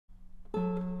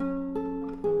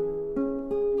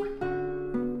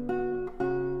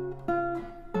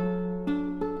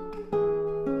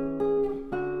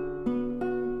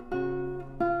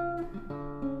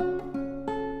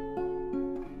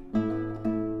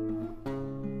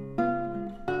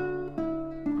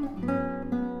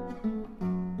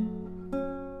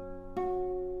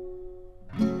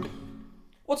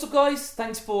What's up guys,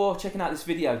 thanks for checking out this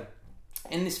video.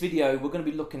 In this video we're going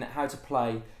to be looking at how to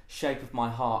play Shape of My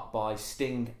Heart by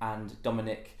Sting and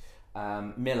Dominic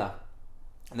Miller.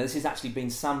 And this has actually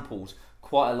been sampled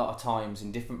quite a lot of times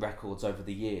in different records over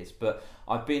the years, but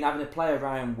I've been having to play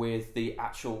around with the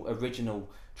actual original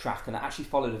track, and I actually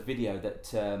followed a video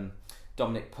that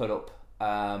Dominic put up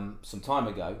some time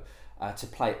ago to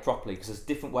play it properly, because there's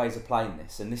different ways of playing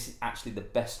this, and this is actually the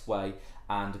best way,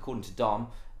 and according to Dom,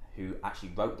 who actually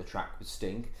wrote the track with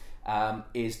Sting,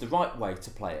 is the right way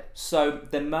to play it. So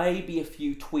there may be a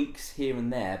few tweaks here and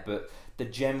there, but the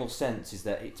general sense is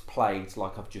that it's played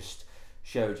like I've just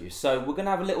showed you. So we're going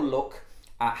to have a little look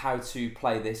at how to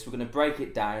play this. We're going to break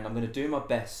it down. I'm going to do my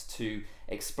best to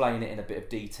explain it in a bit of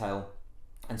detail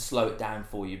and slow it down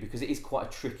for you, because it is quite a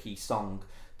tricky song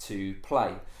to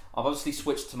play. I've obviously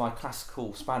switched to my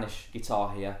classical Spanish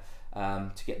guitar here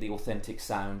to get the authentic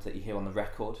sound that you hear on the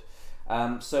record.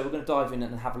 So we're going to dive in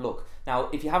and have a look. Now,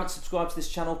 if you haven't subscribed to this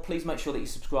channel, please make sure that you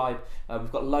subscribe.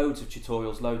 We've got loads of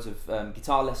tutorials, loads of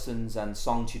guitar lessons and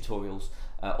song tutorials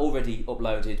already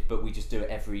uploaded, but we just do it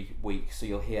every week, so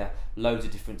you'll hear loads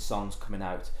of different songs coming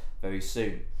out very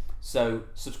soon. So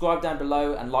subscribe down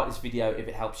below and like this video if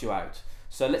it helps you out.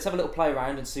 So let's have a little play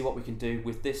around and see what we can do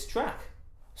with this track.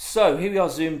 So here we are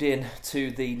zoomed in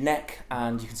to the neck,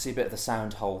 and you can see a bit of the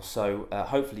sound hole, so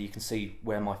hopefully you can see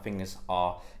where my fingers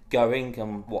are going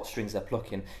and what strings they're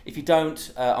plucking. If you don't,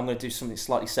 I'm going to do something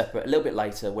slightly separate a little bit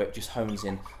later, where it just hones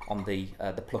in on the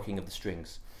plucking of the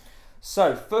strings.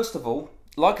 So first of all,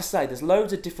 like I say, there's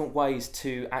loads of different ways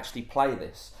to actually play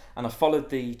this, and I followed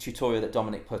the tutorial that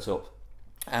Dominic put up,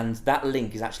 and that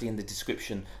link is actually in the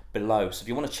description below. So if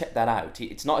you want to check that out,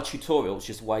 it's not a tutorial, it's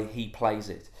just the way he plays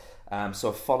it. So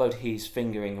I've followed his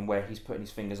fingering and where he's putting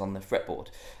his fingers on the fretboard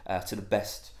to the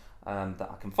best that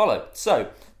I can follow.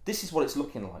 So this is what it's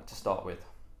looking like to start with.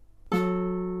 So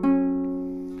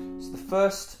the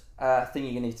first thing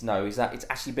you need to know is that it's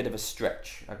actually a bit of a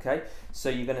stretch, okay? So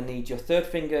you're going to need your third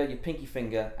finger, your pinky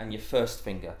finger and your first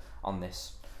finger on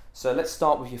this. So let's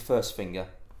start with your first finger.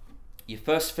 Your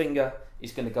first finger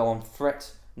is going to go on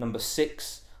fret number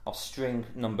 6 of string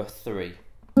number 3.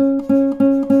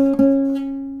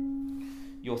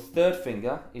 Your third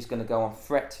finger is going to go on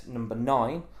fret number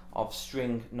 9 of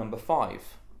string number 5.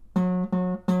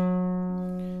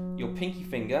 Your pinky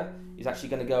finger is actually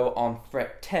going to go on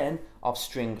fret 10 of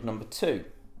string number 2.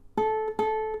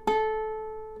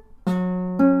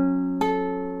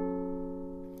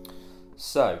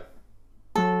 So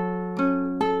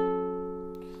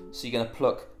you're going to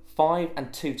pluck 5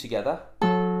 and 2 together,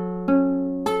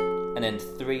 and then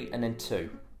 3 and then 2.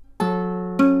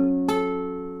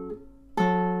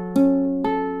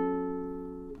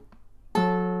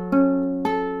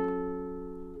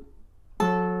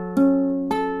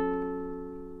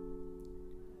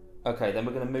 Okay, then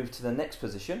we're going to move to the next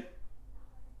position,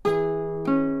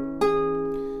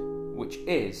 which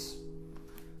is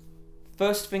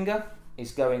first finger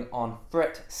is going on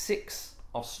fret 6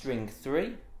 of string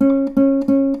 3.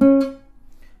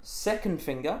 Second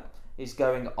finger is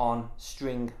going on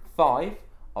string 5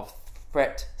 of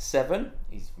fret 7,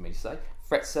 easy for me to say,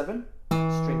 fret 7,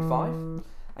 string 5.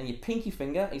 And your pinky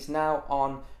finger is now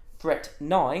on fret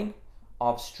 9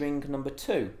 of string number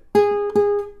 2.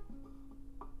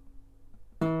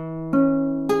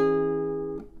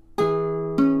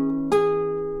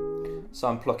 So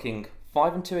I'm plucking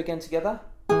 5 and 2 again together,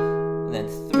 and then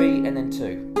 3 and then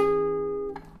 2.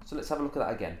 So let's have a look at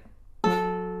that again.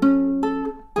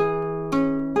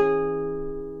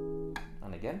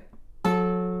 And again.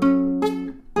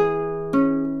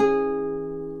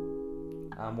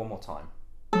 And one more time.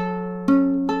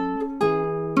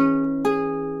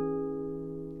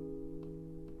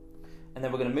 And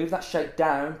then we're going to move that shape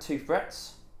down 2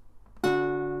 frets.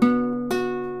 And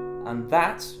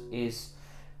that is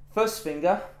first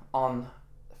finger on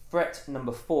fret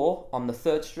number 4 on the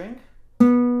 3rd string,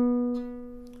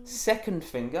 second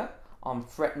finger on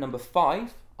fret number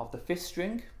 5 of the 5th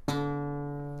string,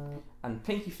 and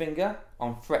pinky finger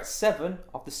on fret 7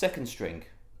 of the 2nd string.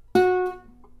 And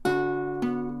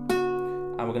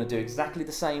we're going to do exactly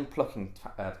the same plucking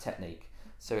technique.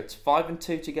 So it's 5 and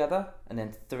 2 together, and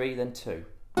then 3, then 2.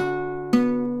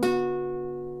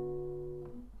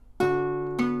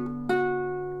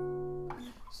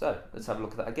 So let's have a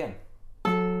look at that again.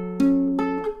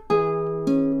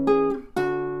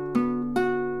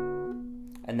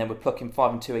 And then we're plucking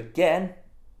 5 and 2 again,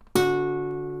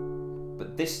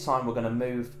 but this time we're going to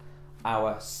move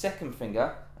our second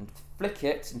finger and flick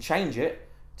it and change it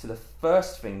to the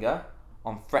first finger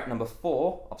on fret number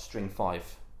 4 of string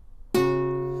 5.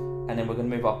 And then we're going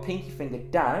to move our pinky finger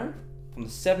down from the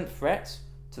 7th fret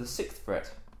to the 6th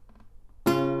fret.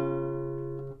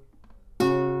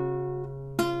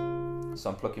 So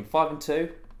I'm plucking 5 and 2,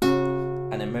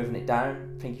 and then moving it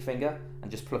down, pinky finger, and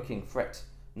just plucking fret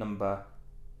number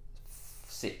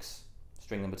 6,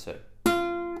 string number 2.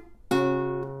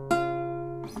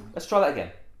 Let's try that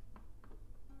again.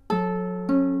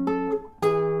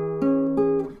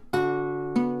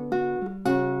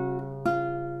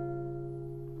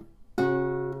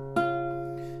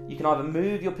 You can either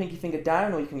move your pinky finger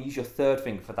down, or you can use your 3rd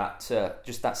finger for that,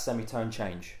 just that semitone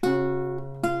change.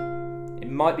 It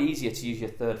might be easier to use your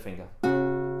 3rd finger.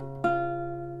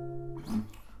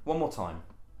 One more time.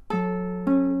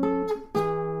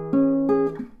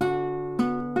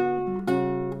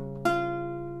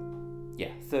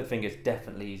 Yeah, 3rd finger is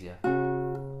definitely easier.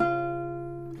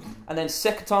 And then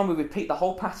 2nd time we repeat the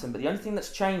whole pattern, but the only thing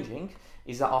that's changing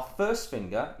is that our 1st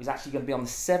finger is actually going to be on the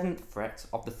 7th fret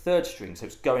of the 3rd string, so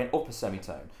it's going up a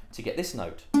semitone to get this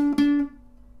note.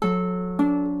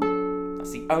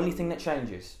 That's the only thing that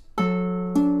changes.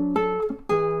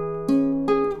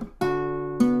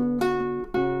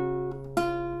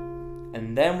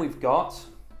 And then we've got,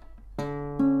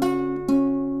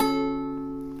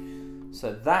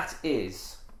 so that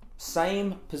is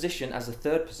same position as the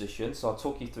 3rd position, so I'll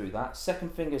talk you through that.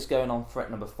 2nd finger's going on fret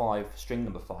number 5, string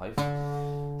number 5.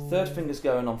 3rd finger's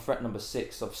going on fret number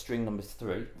 6 of string number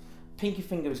 3. Pinky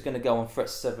finger is going to go on fret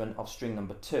 7 of string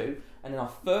number 2, and then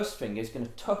our 1st finger is going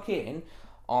to tuck in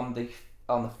on the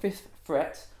 5th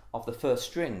fret of the 1st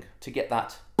string to get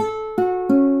that.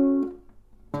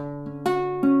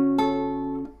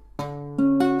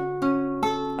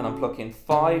 And I'm plucking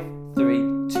 5,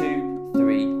 3, 2,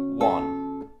 3, 1.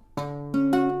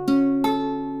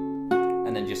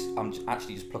 And then I'm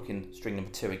actually just plucking string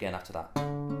number 2 again after that.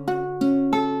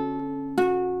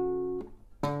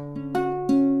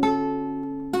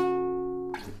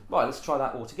 Right, let's try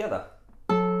that all together.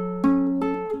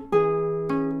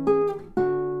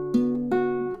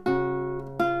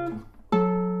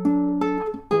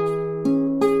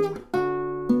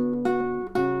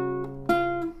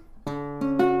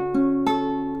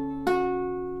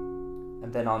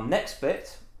 And then our next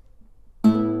bit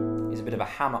is a bit of a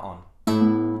hammer on.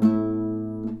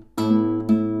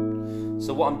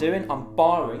 So what I'm doing, I'm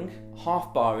barring,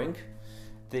 half barring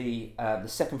the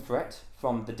 2nd fret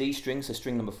from the D string, so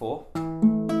string number 4.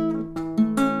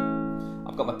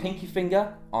 I've got my pinky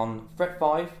finger on fret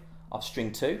 5 of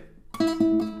string 2.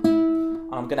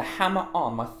 And I'm going to hammer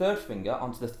on my 3rd finger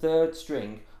onto the 3rd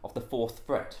string of the 4th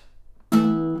fret.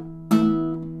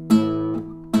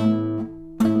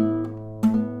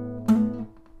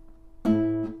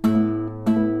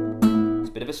 It's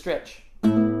a bit of a stretch.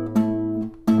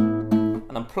 And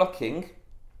I'm plucking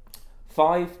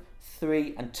 5,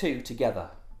 3 and 2 together.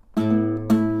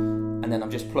 And then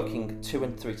I'm just plucking 2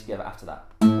 and 3 together after that.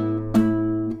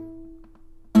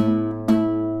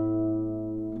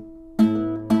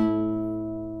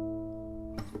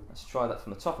 Let's try that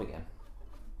from the top again.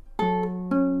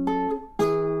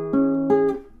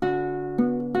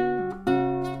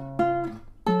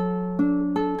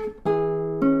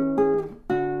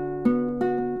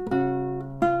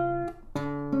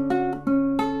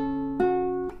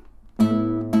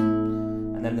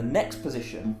 And then the next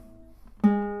position.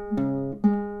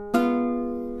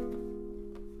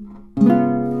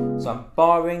 So I'm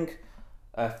barring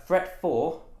fret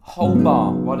 4, whole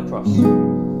bar right across.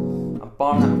 I'm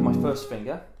barring that with my 1st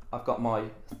finger. I've got my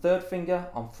 3rd finger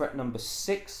on fret number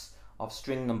 6 of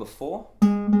string number 4.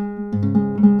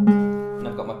 And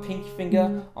I've got my pinky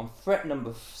finger on fret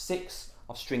number 6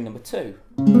 of string number 2.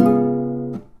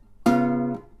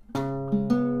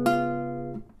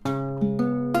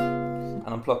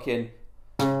 And I'm plucking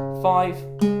 5,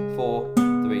 4, 3,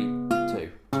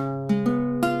 2.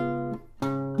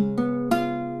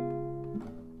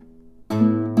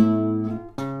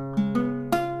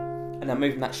 And then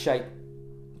moving that shape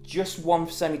just one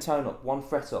semitone up, one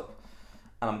fret up,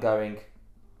 and I'm going.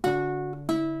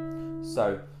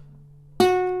 So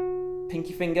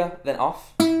pinky finger, then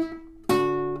off.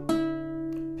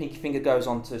 Pinky finger goes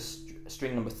on to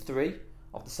string number 3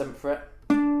 of the 7th fret.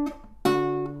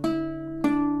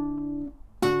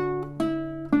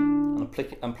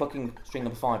 I'm plucking string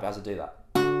number 5 as I do that.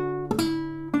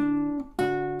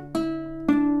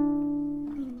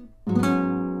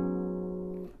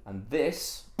 And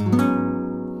this,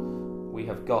 we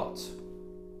have got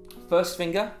 1st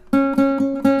finger.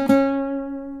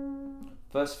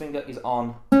 1st finger is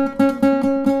on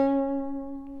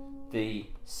the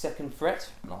 2nd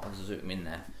fret. I'll zoom in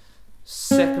there.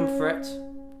 2nd fret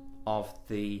of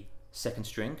the 2nd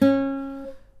string.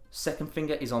 2nd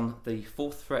finger is on the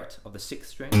 4th fret of the 6th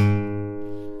string.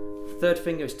 third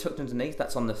finger is tucked underneath,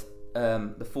 that's on the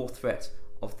 4th fret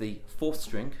of the 4th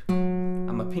string,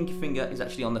 and my pinky finger is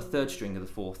actually on the 3rd string of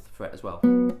the 4th fret as well.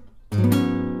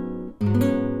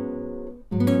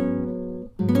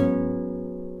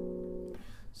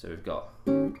 So we've got,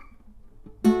 and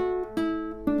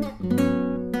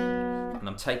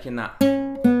I'm taking that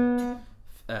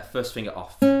first finger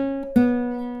off.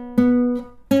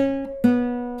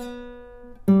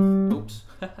 Oops.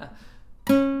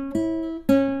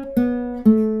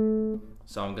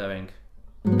 So I'm going,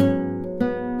 and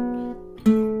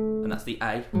that's the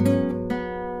A.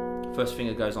 First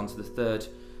finger goes onto the 3rd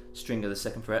string of the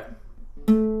 2nd fret.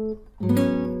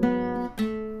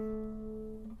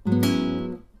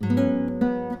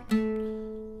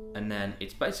 And then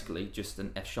it's basically just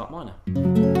an F sharp minor.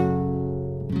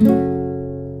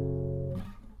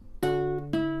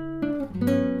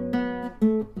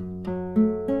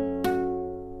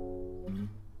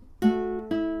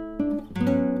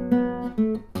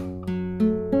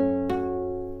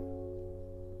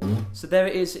 So there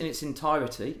it is in its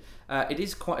entirety. It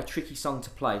is quite a tricky song to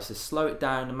play, so slow it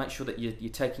down and make sure that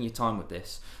you're taking your time with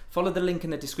this. Follow the link in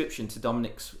the description to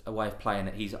Dominic's way of playing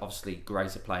it. He's obviously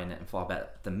great at playing it and far better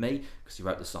than me because he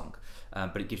wrote the song,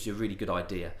 but it gives you a really good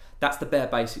idea. That's the bare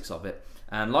basics of it.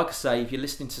 And like I say, if you're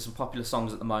listening to some popular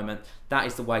songs at the moment, that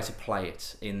is the way to play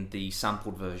it in the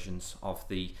sampled versions of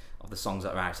the songs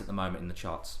that are out at the moment in the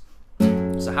charts.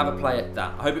 So have a play at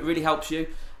that. I hope it really helps you,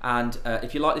 and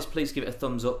if you like this, please give it a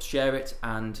thumbs up, share it,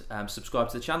 and subscribe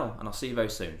to the channel, and I'll see you very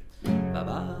soon. Bye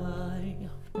bye.